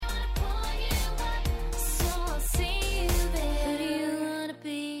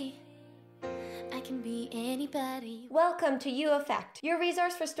body. Welcome to You Effect, your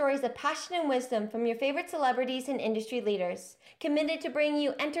resource for stories of passion and wisdom from your favorite celebrities and industry leaders, committed to bring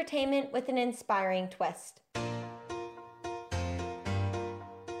you entertainment with an inspiring twist.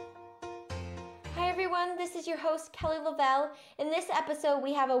 Hi everyone, this is your host Kelly Lavelle. In this episode,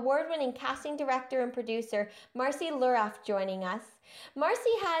 we have award-winning casting director and producer Marcy Luroff joining us.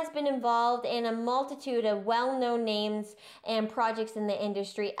 Marcy has been involved in a multitude of well-known names and projects in the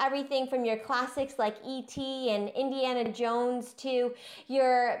industry. Everything from your classics like E.T. and Indiana Jones to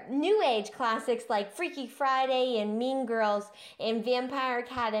your new age classics like Freaky Friday and Mean Girls and Vampire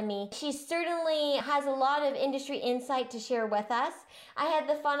Academy. She certainly has a lot of industry insight to share with us. I had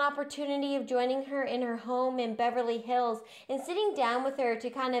the fun opportunity of joining her in her home in Beverly Hills and sitting down with her to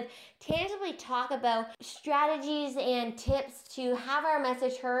kind of tangibly talk about strategies and tips to have our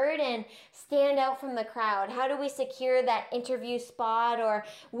message heard and stand out from the crowd. How do we secure that interview spot or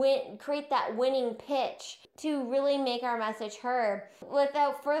create that winning pitch to really make our message heard?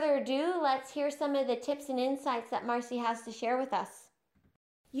 Without further ado, let's hear some of the tips and insights that Marcy has to share with us.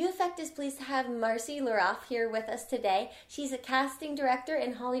 You Effect is pleased to have Marcy Luroff here with us today. She's a casting director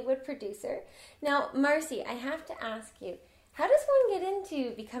and Hollywood producer. Now, Marcy, I have to ask you, how does one get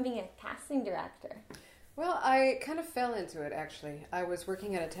into becoming a casting director? Well, I kind of fell into it, actually. I was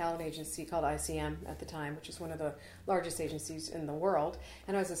working at a talent agency called ICM at the time, which is one of the largest agencies in the world,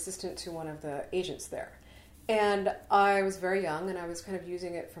 and I was assistant to one of the agents there. And I was very young, and I was kind of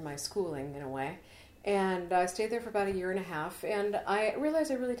using it for my schooling in a way. And I stayed there for about a year and a half, and I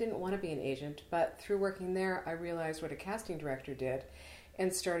realized I really didn't want to be an agent, but through working there, I realized what a casting director did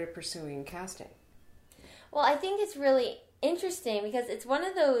and started pursuing casting. Well, I think it's really interesting because it's one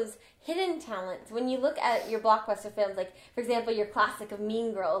of those hidden talents. When you look at your blockbuster films, like, for example, your classic of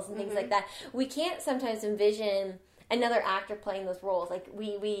Mean Girls and things like that, we can't sometimes envision another actor playing those roles. Like,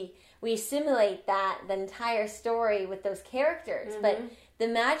 we assimilate that, the entire story with those characters, but the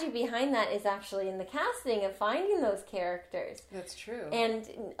magic behind that is actually in the casting of finding those characters. That's true. And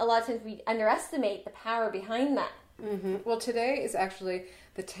a lot of times we underestimate the power behind that. Well, today is actually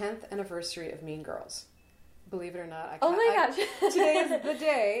the 10th anniversary of Mean Girls. Believe it or not. Oh my gosh. Today is the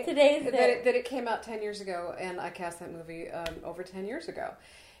day, that it came out 10 years ago, and I cast that movie over 10 years ago.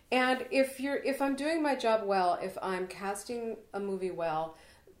 And if I'm doing my job well, if I'm casting a movie well,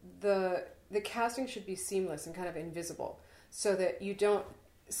 the casting should be seamless and kind of invisible, so that you don't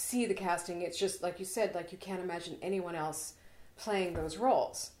see the casting. It's just, like you said, like you can't imagine anyone else playing those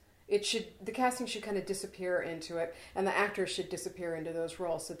roles. The casting should kind of disappear into it, and the actors should disappear into those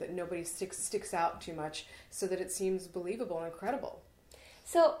roles so that nobody sticks out too much, so that it seems believable and credible.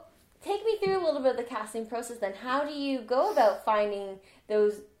 So take me through a little bit of the casting process then. How do you go about finding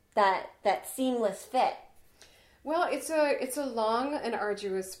that seamless fit? Well, it's a long and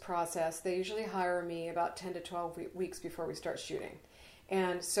arduous process. They usually hire me about 10 to 12 weeks before we start shooting.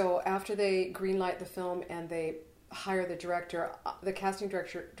 And so after they greenlight the film and they hire the director, the casting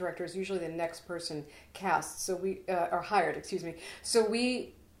director is usually the next person cast. So we are hired, excuse me. So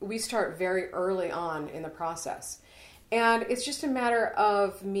we start very early on in the process. And it's just a matter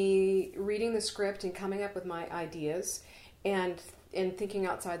of me reading the script and coming up with my ideas and thinking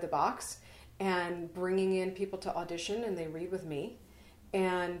outside the box, and bringing in people to audition, and they read with me,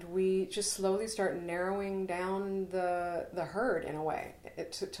 and we just slowly start narrowing down the herd in a way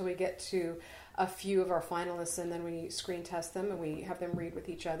till we get to a few of our finalists, and then we screen test them and we have them read with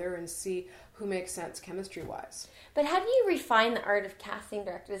each other and see who makes sense chemistry wise. But how do you refine the art of casting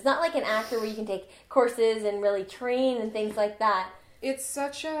director? It's not like an actor where you can take courses and really train and things like that. It's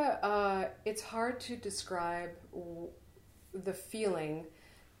it's hard to describe the feeling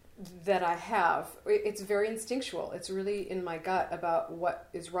that I have. It's very instinctual. It's really in my gut about what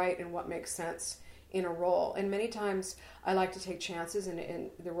is right and what makes sense in a role. And many times I like to take chances,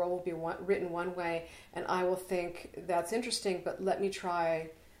 and the role will be written one way, and I will think, that's interesting, but let's try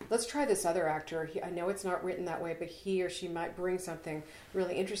this other actor. I know it's not written that way, but he or she might bring something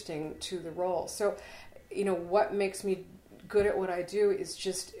really interesting to the role. So, what makes me good at what I do is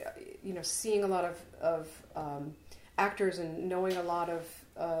just, seeing a lot of actors and knowing a lot of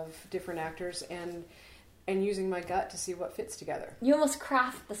different actors and using my gut to see what fits together. You almost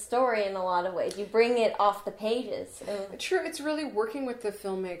craft the story in a lot of ways. You bring it off the pages. True. It's really working with the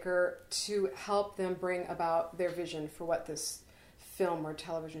filmmaker to help them bring about their vision for what this film or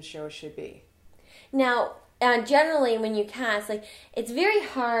television show should be. Now, generally when you cast, it's very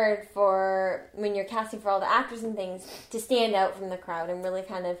hard when you're casting for all the actors and things to stand out from the crowd and really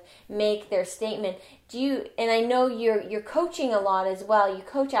kind of make their statement. And I know you're coaching a lot as well. You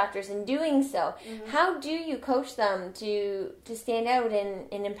coach actors in doing so. How do you coach them to stand out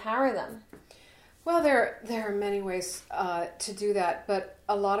and empower them? Well, there are many ways to do that, but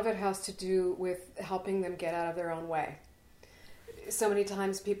a lot of it has to do with helping them get out of their own way. So many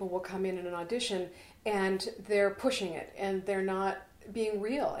times people will come in an audition and they're pushing it and they're not being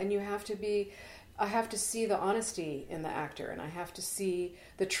real, and I have to see the honesty in the actor, and I have to see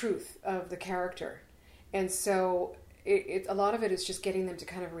the truth of the character. And so a lot of it is just getting them to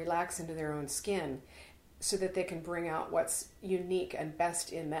kind of relax into their own skin so that they can bring out what's unique and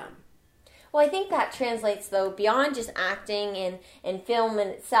best in them. Well, I think that translates, though, beyond just acting and film in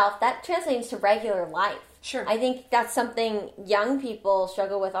itself, that translates to regular life. Sure. I think that's something young people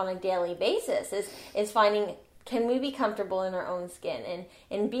struggle with on a daily basis, is finding, can we be comfortable in our own skin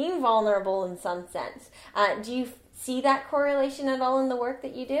and being vulnerable in some sense. Do you see that correlation at all in the work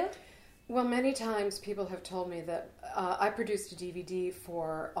that you do? Well, many times people have told me that I produced a DVD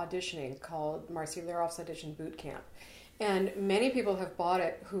for auditioning called Marcy Luroff's Audition Boot Camp. And many people have bought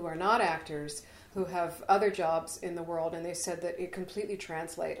it who are not actors, who have other jobs in the world, and they said that it completely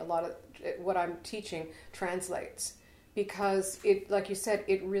translates. A lot of what I'm teaching translates because it, like you said,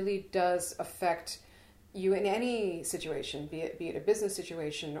 it really does affect you in any situation, be it a business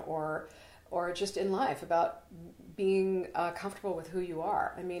situation or just in life, about being comfortable with who you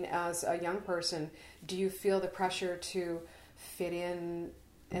are. I mean, as a young person, do you feel the pressure to fit in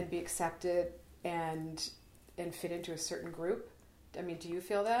and be accepted and fit into a certain group? I mean, do you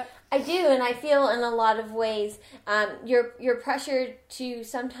feel that? I do, and I feel in a lot of ways you're pressured to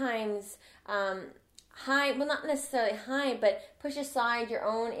sometimes hide, well, not necessarily hide, but push aside your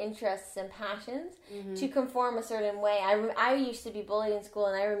own interests and passions to conform a certain way. I used to be bullied in school,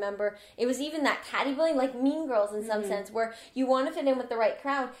 and I remember it was even that catty bullying, like Mean Girls in some sense, where you want to fit in with the right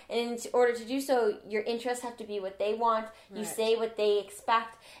crowd, and in order to do so, your interests have to be what they want, you say what they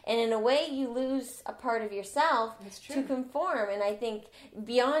expect, and in a way, you lose a part of yourself to conform. And I think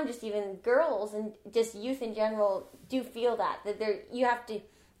beyond just even girls and just youth in general do feel that you have to,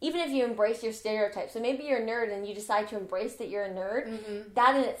 even if you embrace your stereotypes, so maybe you're a nerd and you decide to embrace that you're a nerd,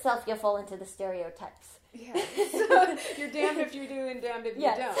 that in itself, you'll fall into the stereotypes. Yeah. So you're damned if you do and damned if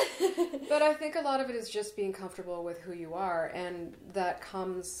you don't. But I think a lot of it is just being comfortable with who you are, and that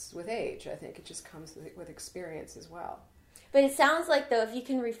comes with age. I think it just comes with experience as well. But it sounds like, though, if you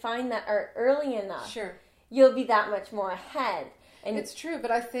can refine that art early enough, sure, you'll be that much more ahead. And it's true,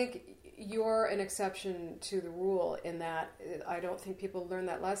 but I think you're an exception to the rule in that I don't think people learn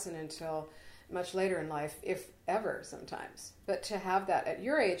that lesson until much later in life, if ever sometimes. But to have that at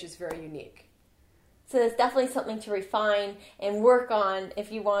your age is very unique. So there's definitely something to refine and work on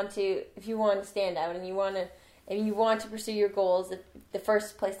if you want to stand out and you want to pursue your goals. The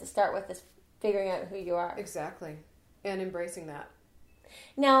first place to start with is figuring out who you are. Exactly. And embracing that.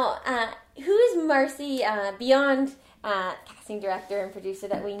 Now, who is Marcy beyond casting director and producer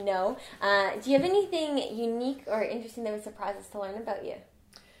that we know? Do you have anything unique or interesting that would surprise us to learn about you?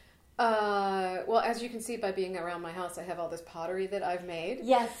 Well, as you can see by being around my house, I have all this pottery that I've made.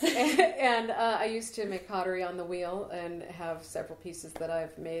 Yes. and I used to make pottery on the wheel and have several pieces that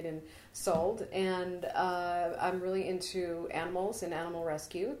I've made and sold. And I'm really into animals and animal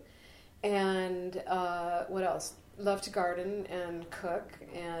rescue. And what else? Love to garden and cook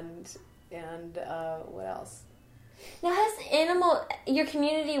and what else? Now, has your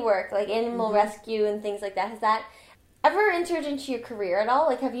community work, like animal rescue and things like that, has that ever entered into your career at all?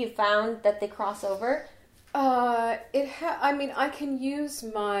 Like, have you found that they cross over? I mean, I can use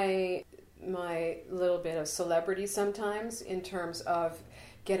my little bit of celebrity sometimes in terms of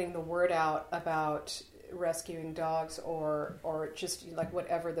getting the word out about rescuing dogs or just like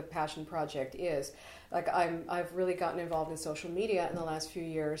whatever the passion project is. Like I've really gotten involved in social media in the last few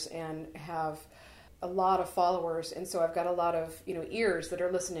years and have a lot of followers, and so I've got a lot of ears that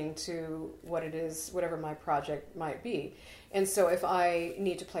are listening to what it is, whatever my project might be. And so if I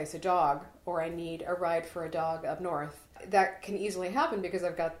need to place a dog or I need a ride for a dog up north, that can easily happen because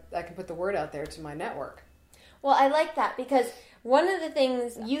I can put the word out there to my network. Well, I like that because one of the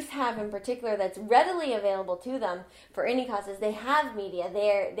things youth have in particular that's readily available to them for any cause is they have media.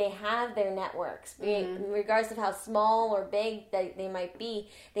 They have their networks. Regardless of how small or big they might be,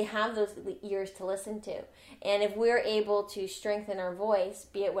 they have those ears to listen to. And if we're able to strengthen our voice,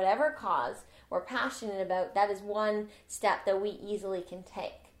 be it whatever cause we're passionate about, that is one step that we easily can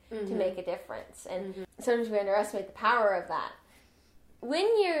take to make a difference. And sometimes we underestimate the power of that. When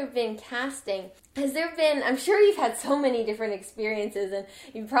you've been casting, has there been, I'm sure you've had so many different experiences and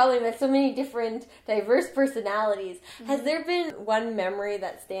you've probably met so many different diverse personalities. Has there been one memory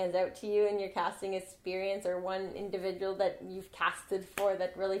that stands out to you in your casting experience or one individual that you've casted for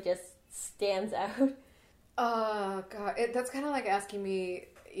that really just stands out? Oh, God. That's kind of like asking me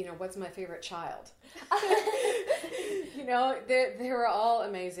what's my favorite child? They were all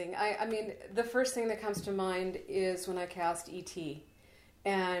amazing. I mean, the first thing that comes to mind is when I cast E.T.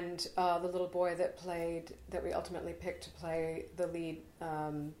 and the little boy that we ultimately picked to play the lead,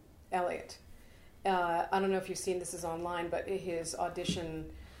 Elliot. I don't know if you've seen this is online, but his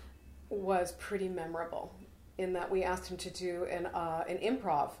audition was pretty memorable in that we asked him to do an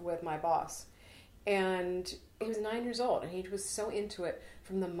improv with my boss. And he was 9 years old, and he was so into it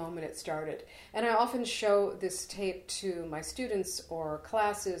from the moment it started. And I often show this tape to my students or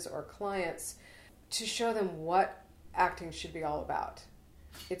classes or clients to show them what acting should be all about.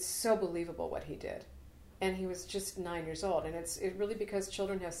 It's so believable what he did. And he was just 9 years old. And it's really because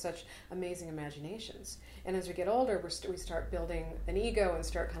children have such amazing imaginations. And as we get older, we start building an ego and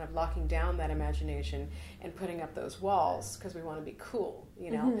start kind of locking down that imagination and putting up those walls because we want to be cool,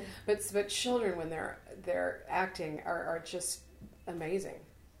 Mm-hmm. But children, when they're acting, are just amazing.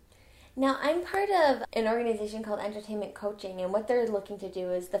 Now, I'm part of an organization called Entertainment Coaching, and what they're looking to do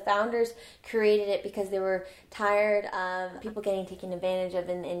is the founders created it because they were tired of people getting taken advantage of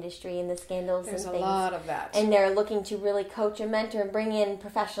in the industry and the scandals There's and things. There's a lot of that. And they're looking to really coach and mentor and bring in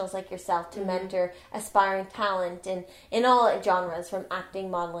professionals like yourself to Mm-hmm. mentor aspiring talent in all genres, from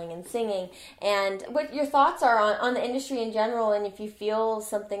acting, modeling, and singing. And what your thoughts are on the industry in general, and if you feel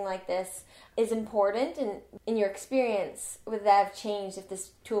something like this is important, and in your experience, would that have changed if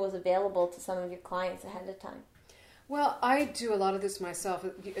this tool was available to some of your clients ahead of time? Well, I do a lot of this myself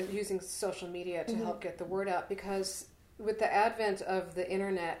using social media to help get the word out, because with the advent of the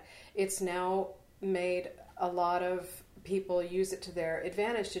internet, it's now made a lot of people use it to their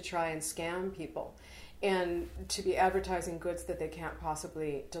advantage to try and scam people and to be advertising goods that they can't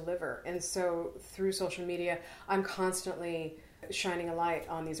possibly deliver. And so through social media, I'm constantly shining a light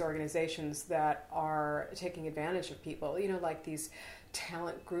on these organizations that are taking advantage of people, like these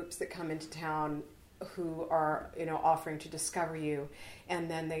talent groups that come into town who are, offering to discover you, and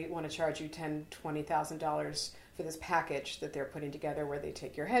then they want to charge you $10,000, $20,000 for this package that they're putting together where they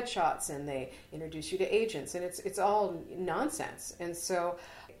take your headshots and they introduce you to agents, and it's all nonsense. And so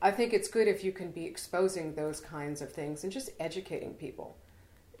I think it's good if you can be exposing those kinds of things and just educating people.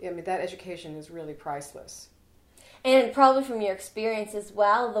 I mean, that education is really priceless. And probably from your experience as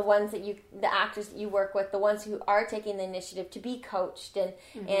well, the actors that you work with, the ones who are taking the initiative to be coached and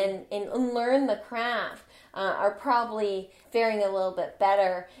learn the craft, are probably faring a little bit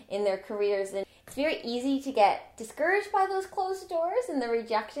better in their careers. And it's very easy to get discouraged by those closed doors and the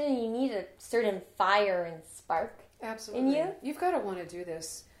rejection, and you need a certain fire and spark. Absolutely. In you? You've got to want to do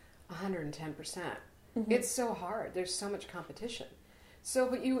this 110%. Mm-hmm. It's so hard. There's so much competition. So,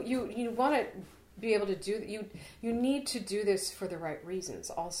 but you want to be able to do, you need to do this for the right reasons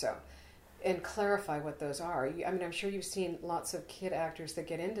also, and clarify what those are. I mean, I'm sure you've seen lots of kid actors that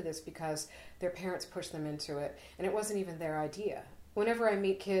get into this because their parents pushed them into it, and it wasn't even their idea. Whenever I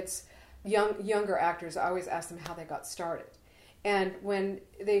meet kids, younger actors, I always ask them how they got started. And when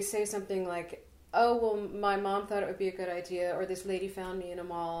they say something like, oh, well, my mom thought it would be a good idea, or this lady found me in a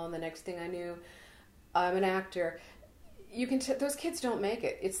mall, and the next thing I knew, I'm an actor. You can those kids don't make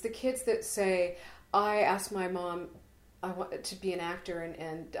it. It's the kids that say, I asked my mom, I wanted to be an actor,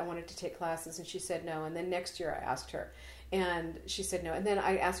 and I wanted to take classes, and she said no. And then next year I asked her, and she said no. And then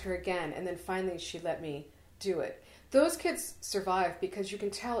I asked her again, and then finally she let me do it. Those kids survive because you can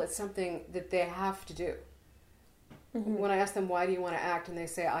tell it's something that they have to do. Mm-hmm. When I ask them, why do you want to act? And they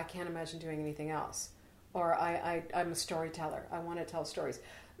say, I can't imagine doing anything else. Or I'm a storyteller. I want to tell stories.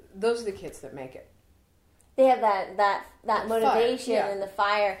 Those are the kids that make it. They have that motivation and the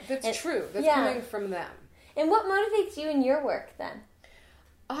fire. That's true. That's coming from them. And what motivates you in your work then?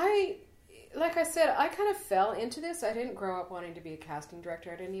 Like I said, I kind of fell into this. I didn't grow up wanting to be a casting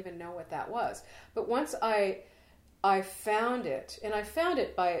director. I didn't even know what that was. But once I found it, and I found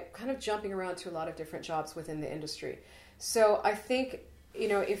it by kind of jumping around to a lot of different jobs within the industry. So I think,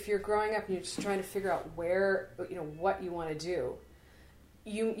 if you're growing up and you're just trying to figure out where, what you want to do,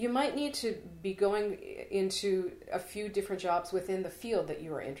 you might need to be going into a few different jobs within the field that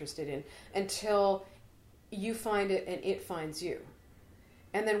you are interested in until you find it and it finds you.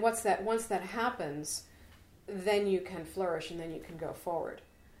 And then once that happens, then you can flourish and then you can go forward.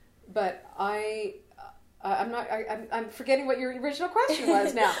 But I'm forgetting what your original question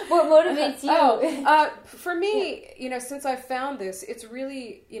was now. What motivates you? For me, since I found this, it's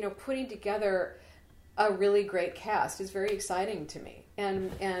really, putting together a really great cast is very exciting to me.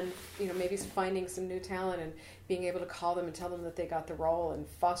 And maybe finding some new talent and being able to call them and tell them that they got the role and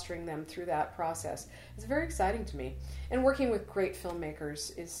fostering them through that process is very exciting to me. And working with great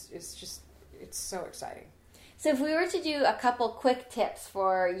filmmakers is just, it's so exciting. So if we were to do a couple quick tips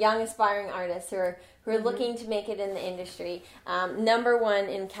for young aspiring artists who are looking to make it in the industry, number one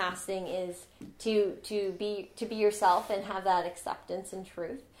in casting is to be yourself and have that acceptance and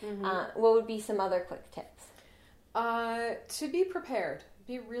truth. What would be some other quick tips? To be prepared.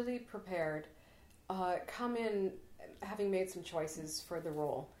 Be really prepared. Come in having made some choices for the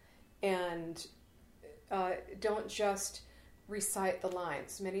role, and don't just recite the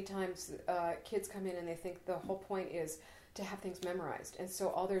lines. Many times kids come in and they think the whole point is to have things memorized, and so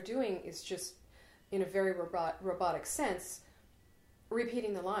all they're doing is just, in a very robotic sense,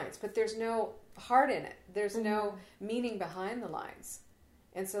 repeating the lines, but there's no heart in it. There's no meaning behind the lines,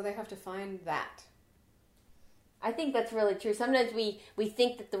 and so they have to find that. I think that's really true. Sometimes we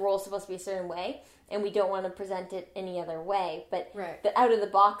think that the role is supposed to be a certain way, and we don't want to present it any other way. But the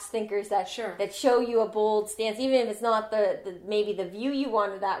out-of-the-box thinkers that show you a bold stance, even if it's not the maybe the view you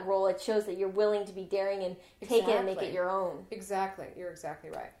want of that role, it shows that you're willing to be daring and take it and make it your own. Exactly. You're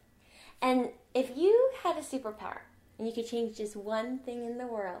exactly right. And if you had a superpower, and you could change just one thing in the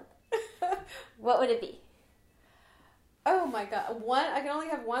world, what would it be? Oh my God. I can only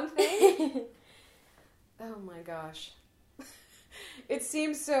have one thing? Oh my gosh. It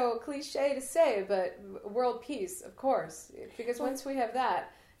seems so cliche to say, but world peace, of course. Because once we have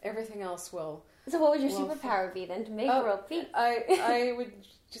that, everything else will... So what would your superpower be then to make world peace? I would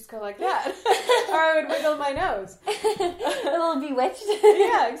just go like that. Or I would wiggle my nose. A little bewitched.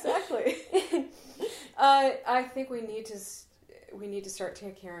 Yeah, exactly. I think we need to start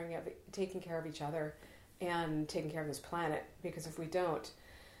taking care of each other and taking care of this planet, because if we don't,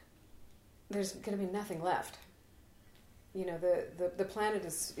 there's going to be nothing left. You know, the planet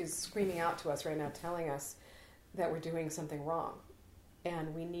is screaming out to us right now, telling us that we're doing something wrong,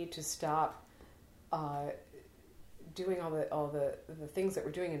 and we need to stop doing all the things that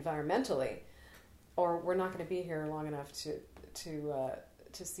we're doing environmentally, or we're not going to be here long enough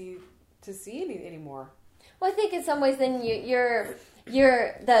to see any more. Well, I think in some ways, then you're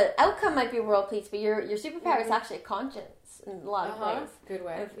the outcome might be world peace, but your superpower is actually conscience in a lot of ways. Good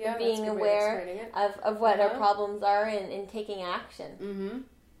way. Of being aware of what our problems are and taking action. Mm-hmm.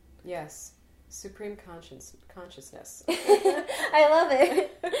 Yes. Supreme consciousness. I love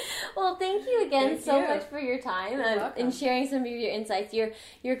it. Well, thank you again so much for your time and sharing some of your insights.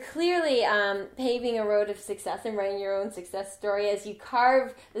 You're clearly paving a road of success and writing your own success story as you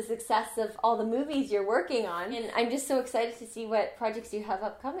carve the success of all the movies you're working on. And I'm just so excited to see what projects you have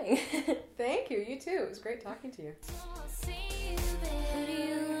upcoming. Thank you. You too. It was great talking to you.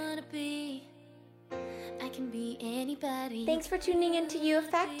 Can be anybody. Thanks for tuning in to You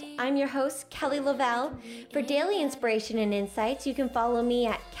Effect. I'm your host, Kelly Lavelle. For daily inspiration and insights, you can follow me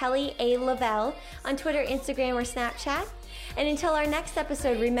at Kelly A. Lavelle on Twitter, Instagram, or Snapchat. And until our next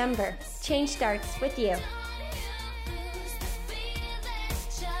episode, remember, change starts with you.